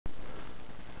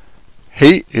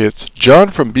Hey, it's John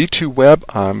from B2Web.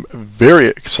 I'm very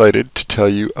excited to tell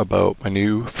you about my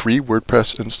new free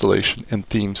WordPress installation and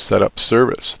theme setup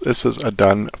service. This is a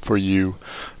done-for-you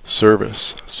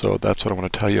service, so that's what I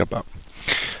want to tell you about.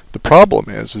 The problem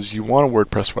is you want a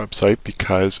WordPress website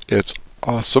because it's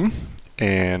awesome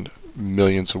and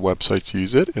millions of websites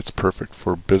use it. It's perfect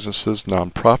for businesses,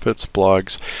 nonprofits,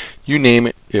 blogs, you name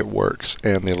it, it works,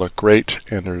 and they look great,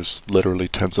 and there's literally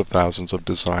tens of thousands of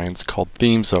designs called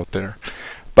themes out there.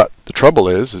 But the trouble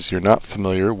is you're not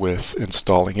familiar with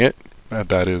installing it,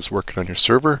 that is working on your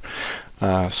server,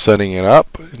 setting it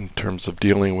up in terms of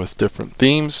dealing with different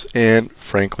themes, and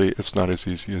frankly it's not as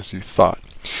easy as you thought.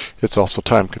 It's also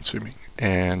time consuming,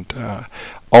 and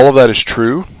all of that is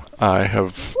true.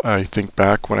 I think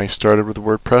back when I started with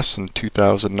WordPress in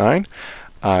 2009,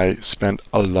 I spent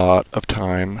a lot of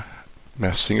time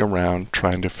messing around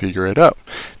trying to figure it out.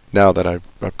 Now that I've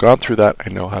gone through that,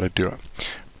 I know how to do it.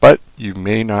 But you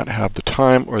may not have the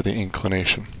time or the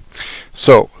inclination.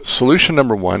 So solution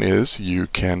number one is you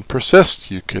can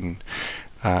persist. You can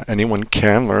anyone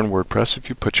can learn WordPress if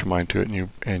you put your mind to it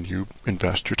and you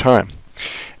invest your time.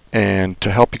 And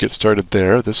to help you get started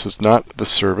there, this is not the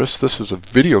service, this is a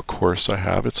video course I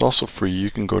have. It's also free.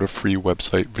 You can go to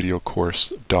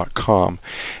freewebsitevideocourse.com,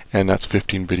 and that's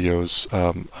 15 videos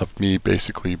of me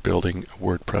basically building a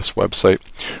WordPress website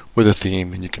with a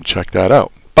theme, and you can check that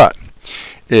out. But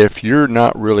if you're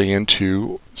not really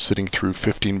into sitting through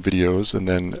 15 videos and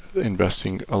then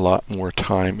investing a lot more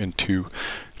time into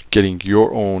getting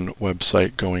your own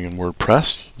website going in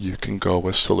WordPress, you can go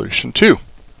with solution 2.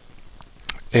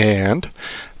 And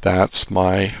that's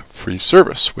my free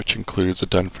service, which includes a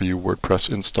done-for-you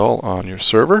WordPress install on your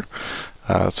server.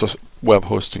 It's a web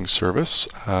hosting service.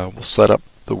 We'll set up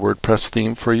the WordPress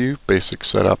theme for you, basic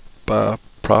setup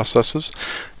processes,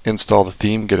 install the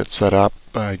theme, get it set up,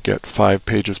 get 5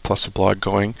 pages plus a blog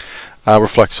going. We're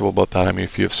flexible about that. I mean,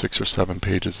 if you have 6 or 7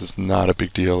 pages, it's not a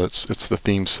big deal. It's the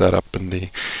theme setup and the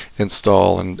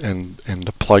install and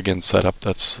the plugin setup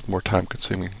that's more time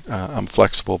consuming. I'm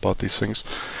flexible about these things.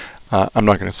 I'm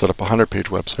not going to set up a 100-page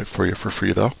website for you for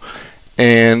free though.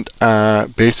 And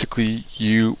basically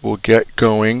you will get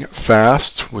going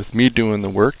fast with me doing the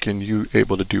work and you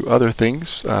able to do other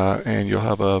things, and you'll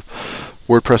have a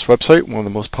WordPress website, one of the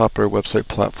most popular website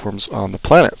platforms on the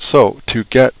planet. So to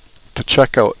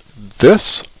check out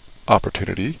this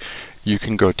opportunity, you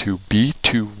can go to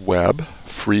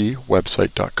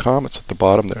b2webfreewebsite.com. It's at the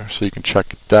bottom there, so you can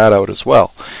check that out as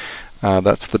well.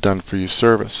 That's the done-for-you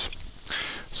service.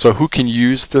 So who can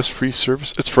use this free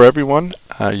service? It's for everyone.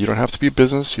 You don't have to be a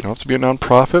business, you don't have to be a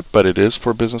nonprofit, but it is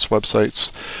for business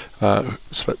websites,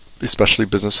 especially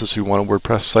businesses who want a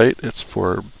WordPress site. It's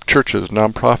for churches,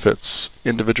 nonprofits,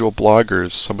 individual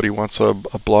bloggers. Somebody wants a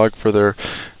blog for their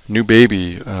new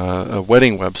baby, a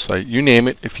wedding website, you name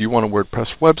it. If you want a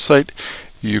WordPress website,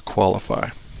 you qualify.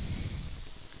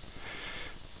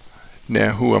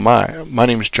 Now, who am I? My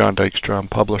name is John Dykstra. I'm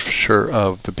publisher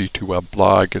of the B2Web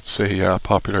blog. It's a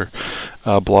popular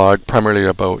blog primarily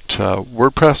about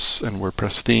WordPress and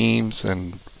WordPress themes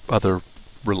and other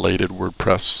related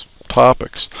WordPress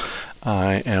topics.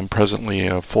 I am presently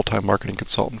a full-time marketing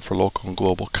consultant for local and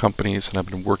global companies, and I've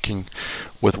been working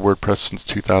with WordPress since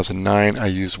 2009. I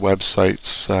use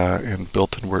websites and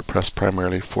built-in WordPress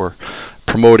primarily for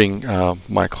promoting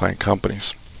my client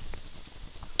companies.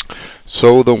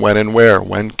 So the when and where.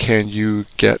 When can you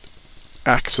get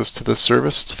access to this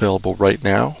service? It's available right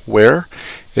now. Where?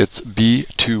 It's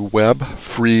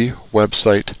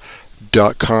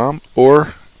b2webfreewebsite.com,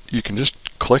 or you can just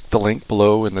click the link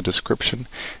below in the description.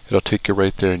 It'll take you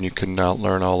right there and you can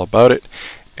learn all about it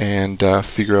and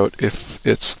figure out if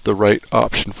it's the right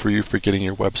option for you for getting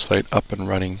your website up and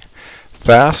running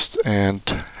fast and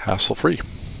hassle-free.